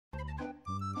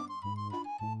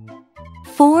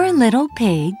4 little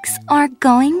pigs are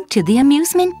going to the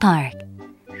amusement park.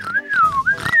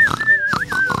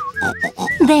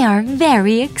 They are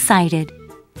very excited.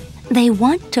 They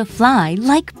want to fly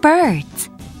like birds.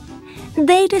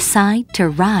 They decide to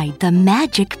ride the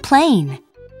magic plane.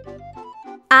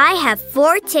 I have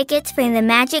 4 tickets for the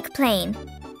magic plane.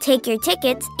 Take your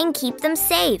tickets and keep them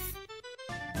safe.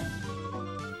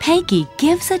 Peggy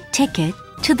gives a ticket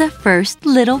to the first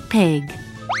little pig.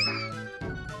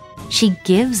 She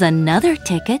gives another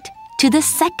ticket to the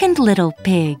second little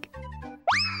pig.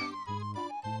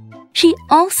 She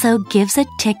also gives a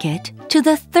ticket to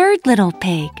the third little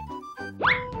pig.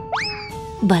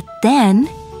 But then,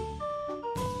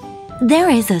 there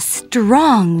is a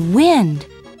strong wind.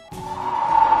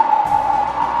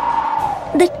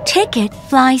 The ticket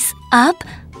flies up,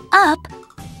 up,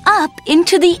 up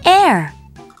into the air.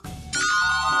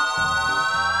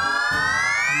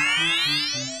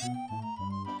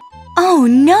 Oh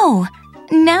no!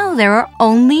 Now there are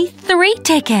only 3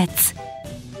 tickets.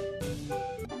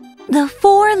 The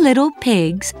 4 little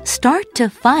pigs start to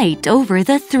fight over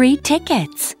the 3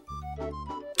 tickets.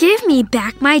 Give me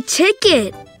back my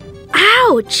ticket!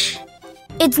 Ouch!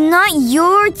 It's not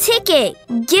your ticket.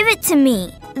 Give it to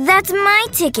me. That's my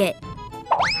ticket.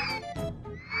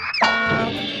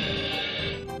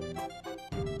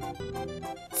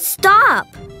 Stop!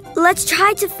 Let's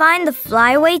try to find the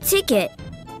Flyaway Ticket.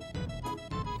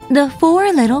 The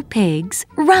 4 little pigs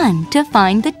run to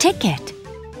find the ticket.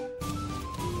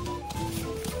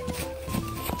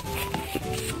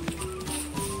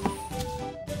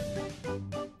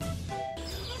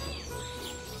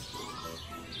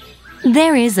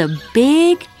 There is a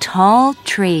big, tall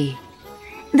tree.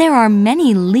 There are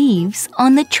many leaves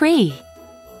on the tree.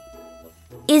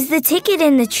 Is the ticket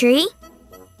in the tree?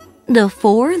 The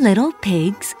 4 little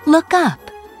pigs look up.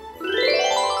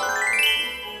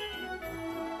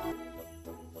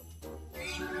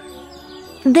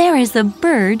 There is a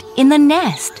bird in the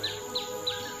nest.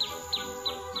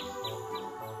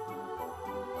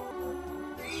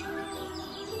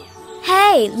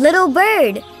 Hey, little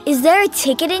bird, is there a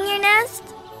ticket in your nest?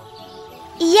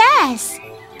 Yes,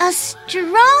 a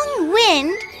strong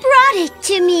wind brought it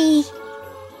to me.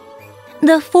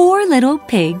 The 4 little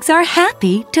pigs are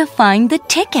happy to find the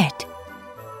ticket.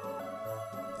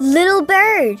 Little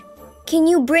bird, can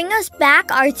you bring us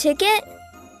back our ticket?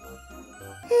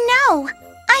 No,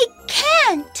 I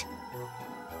can't.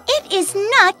 It is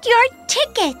not your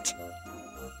ticket.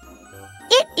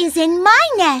 It is in my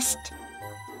nest.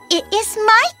 It is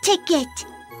my ticket.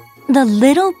 The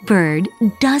little bird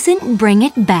doesn't bring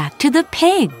it back to the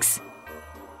pigs.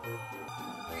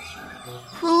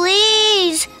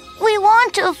 Please, we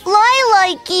want to fly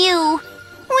like you.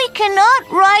 We cannot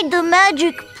ride the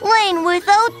magic plane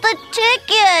without the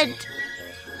ticket.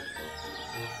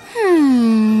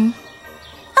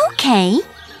 Okay.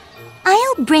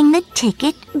 I'll bring the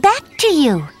ticket back to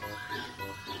you.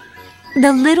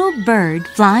 The little bird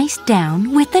flies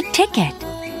down with the ticket.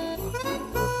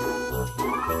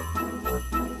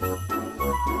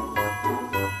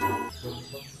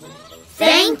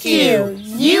 Thank you.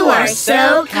 You are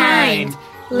so kind.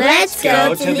 Let's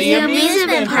go to the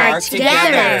amusement park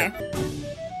together.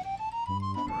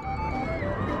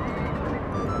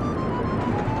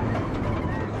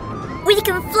 We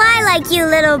can fly like you,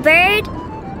 little bird.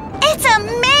 It's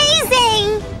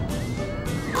amazing!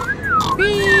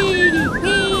 Whee!